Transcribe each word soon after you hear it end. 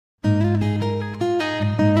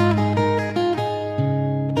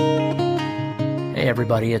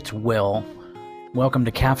everybody, it's Will. Welcome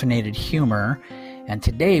to Caffeinated Humor, and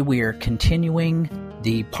today we are continuing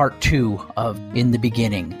the part 2 of In the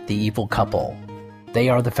Beginning, The Evil Couple. They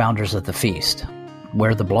are the founders of the feast.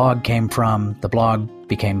 Where the blog came from, the blog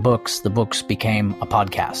became books, the books became a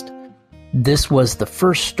podcast. This was the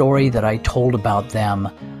first story that I told about them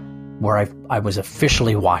where I was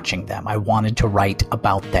officially watching them. I wanted to write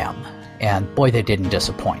about them, and boy, they didn't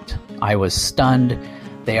disappoint. I was stunned.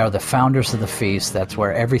 They are the founders of the feast. That's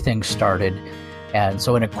where everything started. And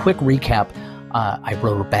so in a quick recap, I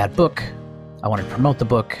wrote a bad book. I wanted to promote the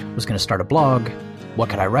book, was going to start a blog.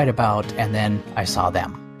 What could I write about? And then I saw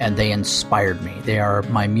them, and they inspired me. They are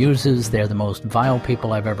my muses. They're the most vile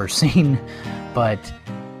people I've ever seen, but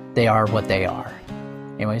they are what they are.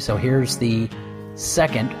 Anyway, so here's the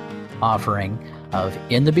second offering of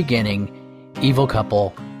In the Beginning, Evil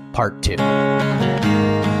Couple, Part 2.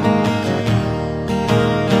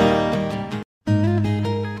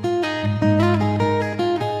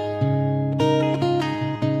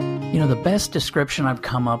 The best description I've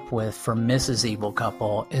come up with for Mrs. Evil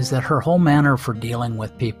Couple is that her whole manner for dealing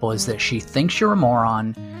with people is that she thinks you're a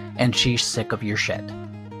moron and she's sick of your shit.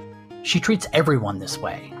 She treats everyone this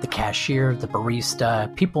way. The cashier, the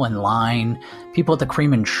barista, people in line, people at the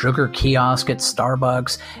cream and sugar kiosk at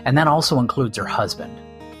Starbucks, and that also includes her husband.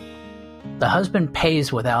 The husband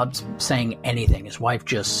pays without saying anything. His wife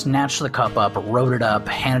just snatched the cup up, wrote it up,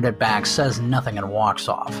 handed it back, says nothing, and walks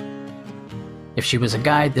off. If she was a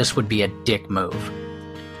guy, this would be a dick move.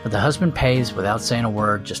 But the husband pays without saying a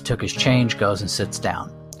word, just took his change, goes and sits down.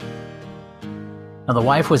 Now the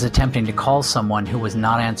wife was attempting to call someone who was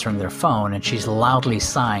not answering their phone, and she's loudly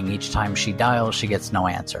sighing each time she dials. She gets no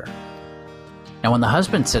answer. Now when the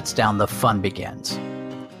husband sits down, the fun begins.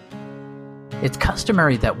 It's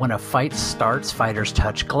customary that when a fight starts, fighters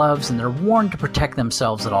touch gloves and they're warned to protect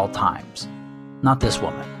themselves at all times. Not this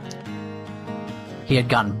woman. He had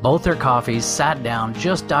gotten both their coffees, sat down,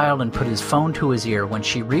 just dialed and put his phone to his ear when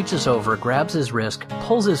she reaches over, grabs his wrist,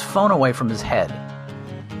 pulls his phone away from his head.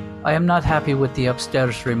 "I am not happy with the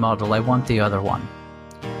upstairs remodel. I want the other one,"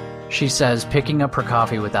 she says, picking up her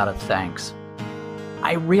coffee without a thanks.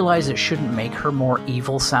 I realize it shouldn't make her more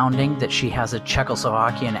evil sounding that she has a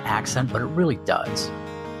Czechoslovakian accent, but it really does.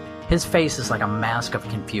 His face is like a mask of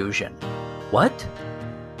confusion. What?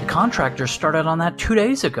 The contractor started on that 2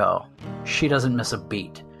 days ago. She doesn't miss a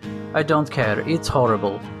beat. "I don't care. It's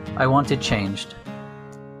horrible. I want it changed."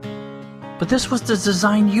 "But this was the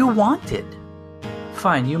design you wanted."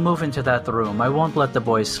 "Fine, you move into that room. I won't let the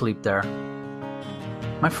boys sleep there."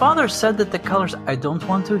 "My father said that the colors—" "I don't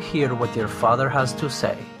want to hear what your father has to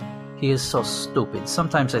say. He is so stupid.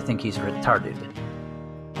 Sometimes I think he's retarded."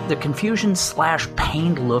 The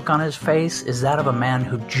confusion/pained look on his face is that of a man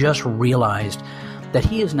who just realized that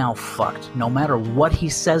he is now fucked. No matter what he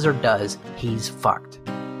says or does, he's fucked.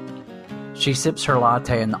 She sips her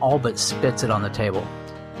latte and all but spits it on the table.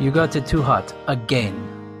 "You got it too hot. Again."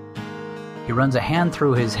 He runs a hand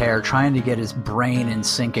through his hair, trying to get his brain in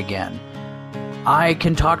sync again. "I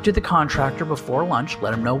can talk to the contractor before lunch.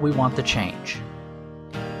 Let him know we want the change."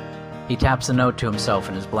 He taps a note to himself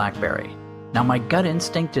in his BlackBerry. Now my gut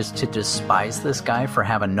instinct is to despise this guy for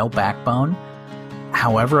having no backbone.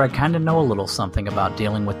 However, I kind of know a little something about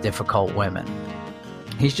dealing with difficult women.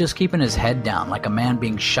 He's just keeping his head down like a man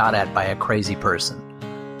being shot at by a crazy person.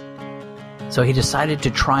 So he decided to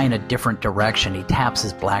try in a different direction. He taps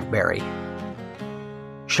his BlackBerry.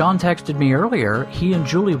 "Sean texted me earlier. He and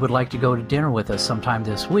Julie would like to go to dinner with us sometime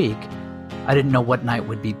this week. I didn't know what night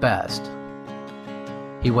would be best."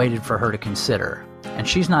 He waited for her to consider, and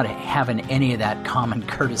she's not having any of that common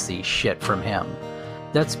courtesy shit from him.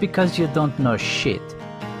 "That's because you don't know shit."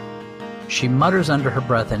 She mutters under her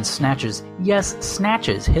breath and snatches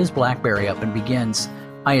his BlackBerry up and begins,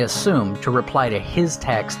 I assume, to reply to his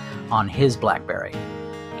text on his BlackBerry.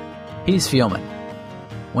 He's fuming.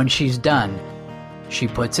 When she's done, she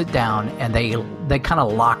puts it down and they kind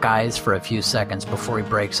of lock eyes for a few seconds before he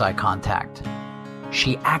breaks eye contact.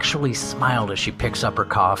 She actually smiled as she picks up her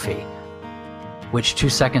coffee, which 2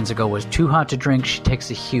 seconds ago was too hot to drink. She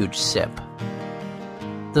takes a huge sip.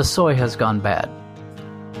 "The soy has gone bad."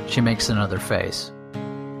 She makes another face.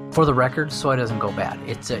 For the record, soy doesn't go bad.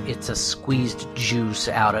 It's a squeezed juice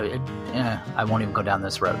out of it. I won't even go down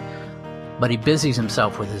this road. But he busies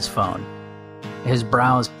himself with his phone. His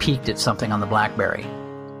brows peaked at something on the BlackBerry.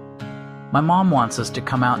 "My mom wants us to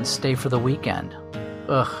come out and stay for the weekend."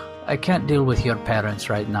 "Ugh, I can't deal with your parents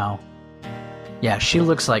right now." Yeah, she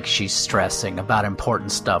looks like she's stressing about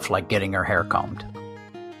important stuff like getting her hair combed.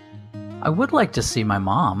 "I would like to see my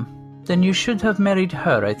mom." "Then you should have married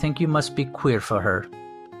her. I think you must be queer for her."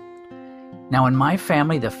 Now, in my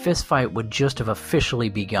family, the fist fight would just have officially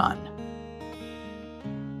begun.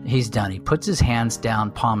 He's done. He puts his hands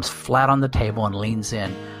down, palms flat on the table, and leans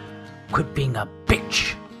in. Quit being a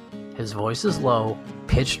bitch. His voice is low,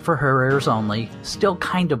 pitched for her ears only, still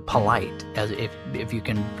kind of polite, as if you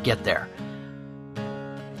can get there.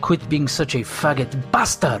 Quit being such a faggot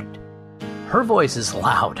bastard. Her voice is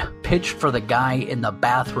loud, pitched for the guy in the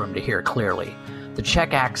bathroom to hear clearly. The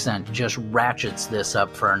Czech accent just ratchets this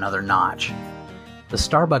up for another notch. The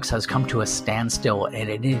Starbucks has come to a standstill, and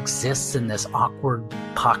it exists in this awkward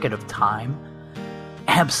pocket of time.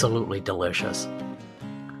 Absolutely delicious.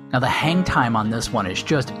 Now, the hang time on this one is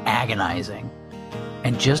just agonizing.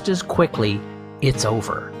 And just as quickly, it's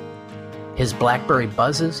over. His BlackBerry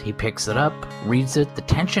buzzes, he picks it up, reads it, the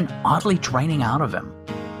tension oddly draining out of him.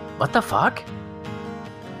 What the fuck?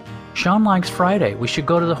 Sean likes Friday. We should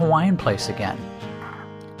go to the Hawaiian place again.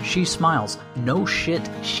 She smiles. No shit,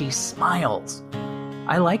 she smiles.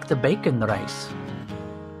 I like the bacon rice.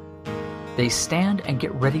 They stand and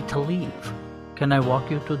get ready to leave. Can I walk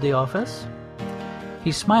you to the office?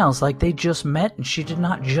 He smiles like they just met and she did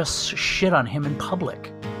not just shit on him in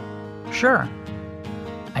public. Sure.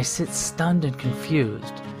 I sit stunned and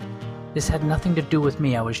confused. This had nothing to do with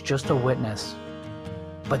me. I was just a witness.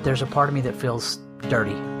 But there's a part of me that feels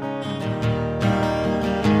dirty.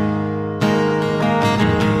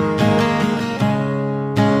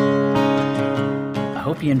 I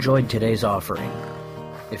hope you enjoyed today's offering.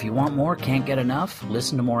 If you want more, can't get enough,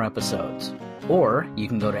 listen to more episodes. Or you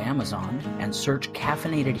can go to Amazon and search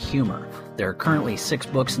Caffeinated Humor. There are currently 6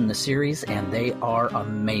 books in the series, and they are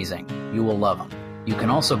amazing. You will love them. You can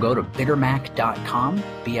also go to bittermac.com,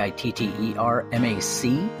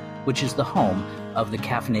 BITTERMAC, which is the home of the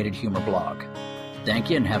Caffeinated Humor blog. Thank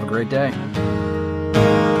you and have a great day.